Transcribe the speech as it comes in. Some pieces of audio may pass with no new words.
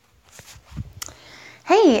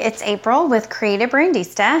Hey, it's April with Creative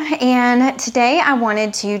Brandista, and today I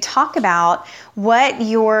wanted to talk about what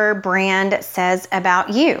your brand says about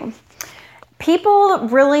you. People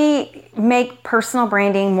really make personal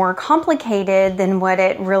branding more complicated than what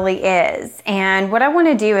it really is. And what I want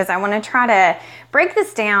to do is I want to try to break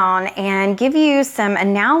this down and give you some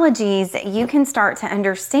analogies that you can start to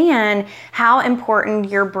understand how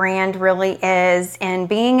important your brand really is in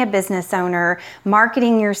being a business owner,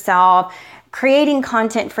 marketing yourself, creating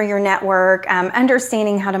content for your network,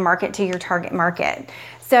 understanding how to market to your target market.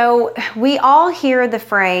 So we all hear the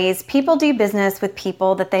phrase, people do business with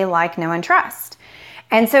people that they like, know, and trust.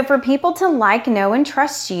 And so for people to like, know, and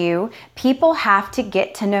trust you, people have to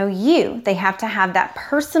get to know you. They have to have that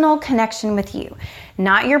personal connection with you.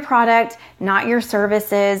 Not your product, not your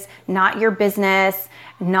services, not your business,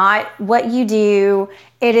 not what you do.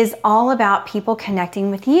 It is all about people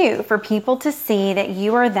connecting with you, for people to see that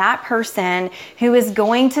you are that person who is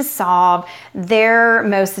going to solve their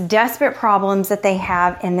most desperate problems that they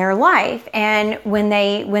have in their life. And when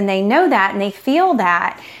they know that and they feel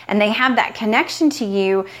that and they have that connection to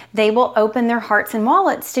you, they will open their hearts and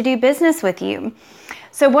wallets to do business with you.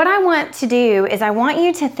 So what I want to do is I want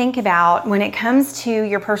you to think about, when it comes to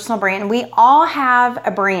your personal brand, we all have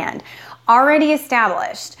a brand already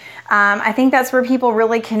established. I think that's where people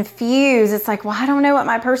really confuse. It's like, well, I don't know what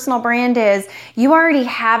my personal brand is. You already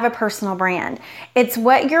have a personal brand. It's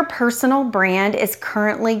what your personal brand is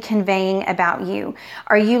currently conveying about you.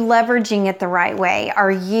 Are you leveraging it the right way?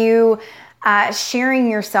 Are you sharing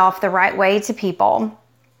yourself the right way to people?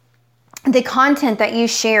 The content that you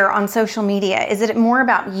share on social media, is it more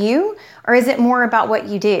about you or is it more about what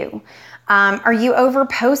you do? Are you over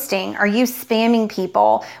posting? Are you spamming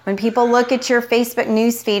people? When people look at your Facebook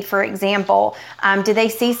newsfeed, for example, do they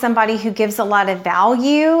see somebody who gives a lot of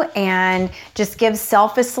value and just gives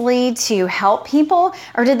selflessly to help people?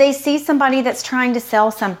 Or do they see somebody that's trying to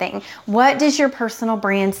sell something? What does your personal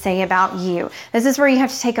brand say about you? This is where you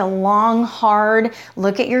have to take a long, hard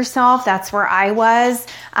look at yourself. That's where I was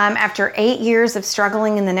after 8 years of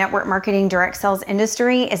struggling in the network marketing direct sales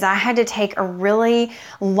industry, is I had to take a really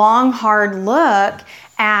long, hard look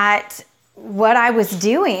at what I was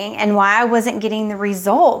doing and why I wasn't getting the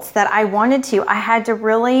results that I wanted to. I had to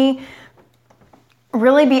really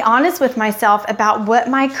be honest with myself about what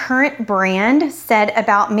my current brand said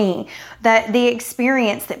about me, that the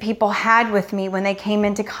experience that people had with me when they came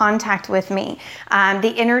into contact with me,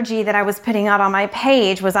 the energy that I was putting out on my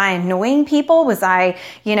page. Was I annoying people? Was I,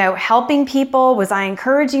 helping people? Was I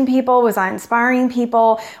encouraging people? Was I inspiring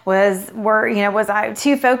people? Was I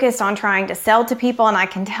too focused on trying to sell to people? And I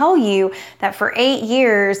can tell you that for 8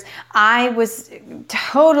 years, I was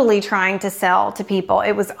totally trying to sell to people.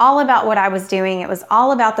 It was all about what I was doing. It was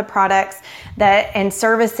all about the products and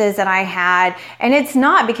services that I had. And it's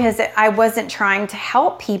not because I wasn't trying to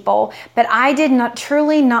help people, but I did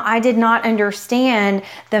not understand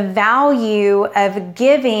the value of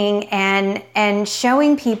giving and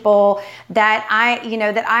showing people that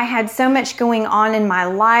I had so much going on in my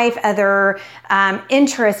life, other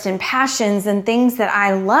interests and passions and things that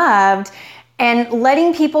I loved, and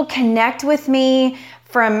letting people connect with me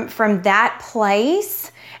from that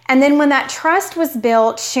place. And then when that trust was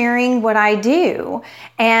built, sharing what I do.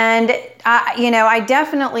 And I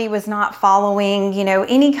definitely was not following,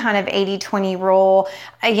 any kind of 80-20 rule.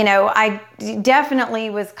 I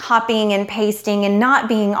definitely was copying and pasting and not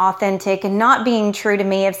being authentic and not being true to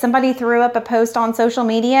me. If somebody threw up a post on social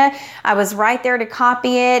media, I was right there to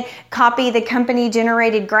copy it, copy the company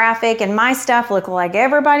generated graphic, and my stuff looked like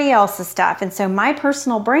everybody else's stuff. And so my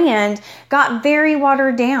personal brand got very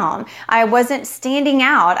watered down. I wasn't standing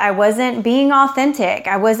out. I wasn't being authentic.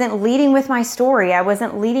 I wasn't leading with my story. I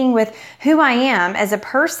wasn't leading with who I am as a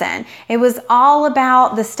person. It was all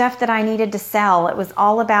about the stuff that I needed to sell. It was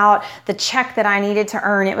all about the check that I needed to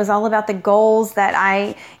earn. It was all about the goals that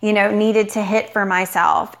I, needed to hit for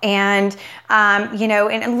myself. And,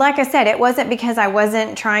 and like I said, it wasn't because I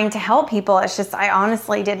wasn't trying to help people. It's just, I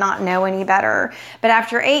honestly did not know any better. But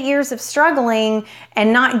after 8 years of struggling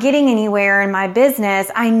and not getting anywhere in my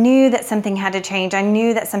business, I knew that something had to change. I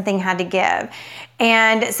knew that something had to give.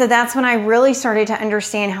 And so that's when I really started to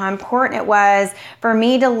understand how important it was for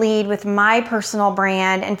me to lead with my personal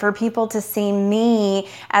brand and for people to see me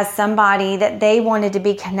as somebody that they wanted to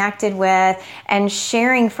be connected with and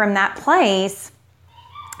sharing from that place.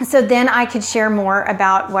 So then I could share more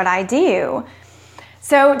about what I do.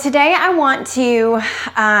 So today I want to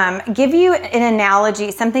give you an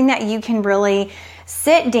analogy, something that you can really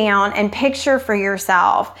sit down and picture for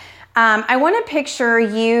yourself. I want to picture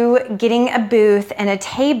you getting a booth and a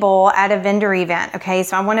table at a vendor event. Okay,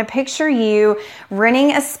 so I want to picture you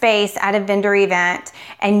renting a space at a vendor event,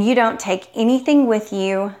 and you don't take anything with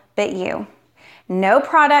you but you. No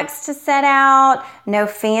products to set out, no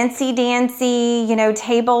fancy dancy,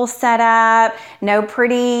 table set up, no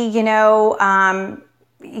pretty,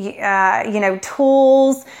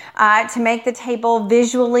 tools to make the table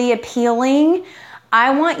visually appealing. I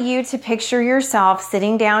want you to picture yourself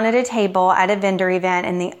sitting down at a table at a vendor event,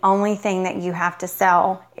 and the only thing that you have to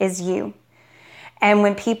sell is you. And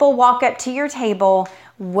when people walk up to your table,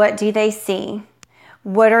 what do they see?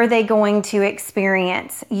 What are they going to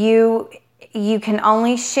experience? You can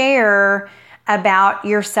only share about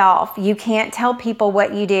yourself. You can't tell people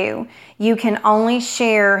what you do. You can only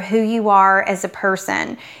share who you are as a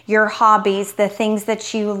person, your hobbies, the things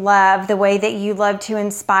that you love, the way that you love to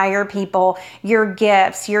inspire people, your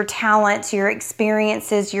gifts, your talents, your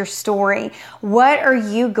experiences, your story. What are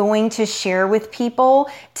you going to share with people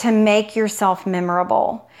to make yourself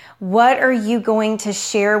memorable? What are you going to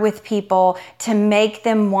share with people to make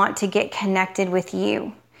them want to get connected with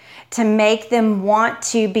you? To make them want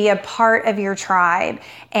to be a part of your tribe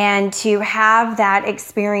and to have that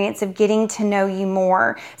experience of getting to know you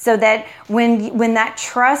more, so that when that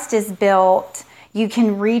trust is built, you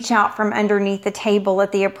can reach out from underneath the table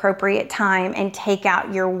at the appropriate time and take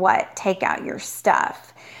out your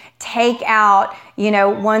stuff. Take out,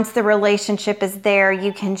 once the relationship is there,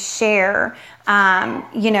 you can share,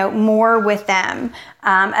 more with them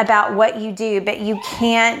about what you do, but you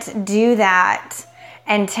can't do that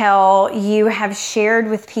until you have shared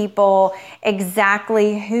with people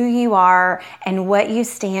exactly who you are and what you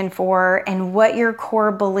stand for and what your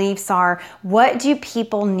core beliefs are. What do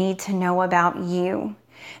people need to know about you?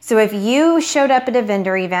 So if you showed up at a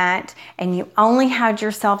vendor event and you only had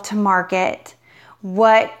yourself to market,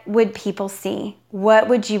 what would people see? What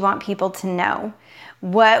would you want people to know?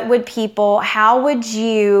 How would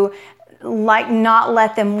you not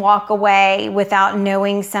let them walk away without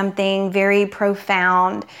knowing something very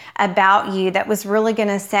profound about you that was really going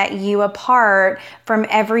to set you apart from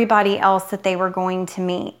everybody else that they were going to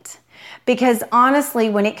meet? Because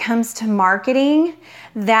honestly, when it comes to marketing,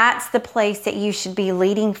 that's the place that you should be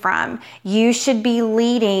leading from. You should be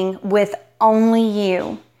leading with only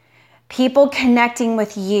you. People connecting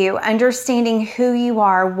with you, understanding who you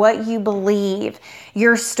are, what you believe,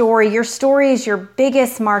 your story. Your story is your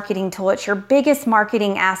biggest marketing tool. It's your biggest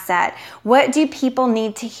marketing asset. What do people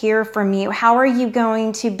need to hear from you? How are you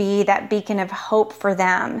going to be that beacon of hope for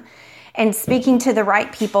them? And speaking to the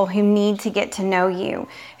right people who need to get to know you,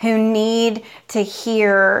 who need to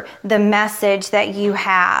hear the message that you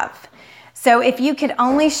have. So if you could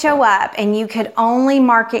only show up and you could only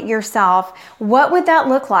market yourself, what would that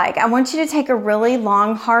look like? I want you to take a really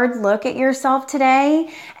long, hard look at yourself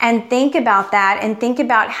today and think about that, and think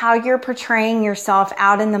about how you're portraying yourself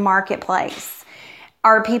out in the marketplace.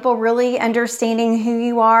 Are people really understanding who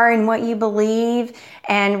you are and what you believe,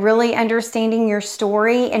 and really understanding your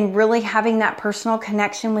story and really having that personal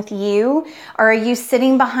connection with you? Or are you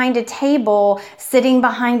sitting behind a table, sitting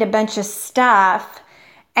behind a bunch of stuff,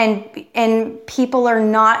 and people are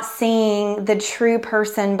not seeing the true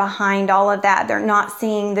person behind all of that? They're not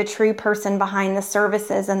seeing the true person behind the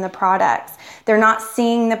services and the products. They're not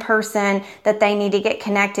seeing the person that they need to get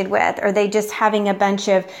connected with. Or they just having a bunch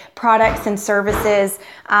of products and services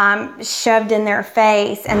shoved in their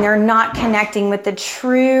face, and they're not connecting with the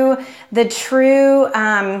true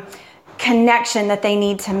connection that they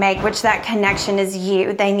need to make, which that connection is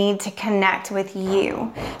you. They need to connect with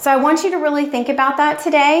you. So I want you to really think about that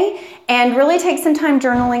today and really take some time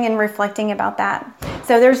journaling and reflecting about that.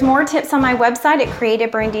 So there's more tips on my website at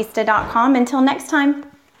creativebrandista.com. Until next time.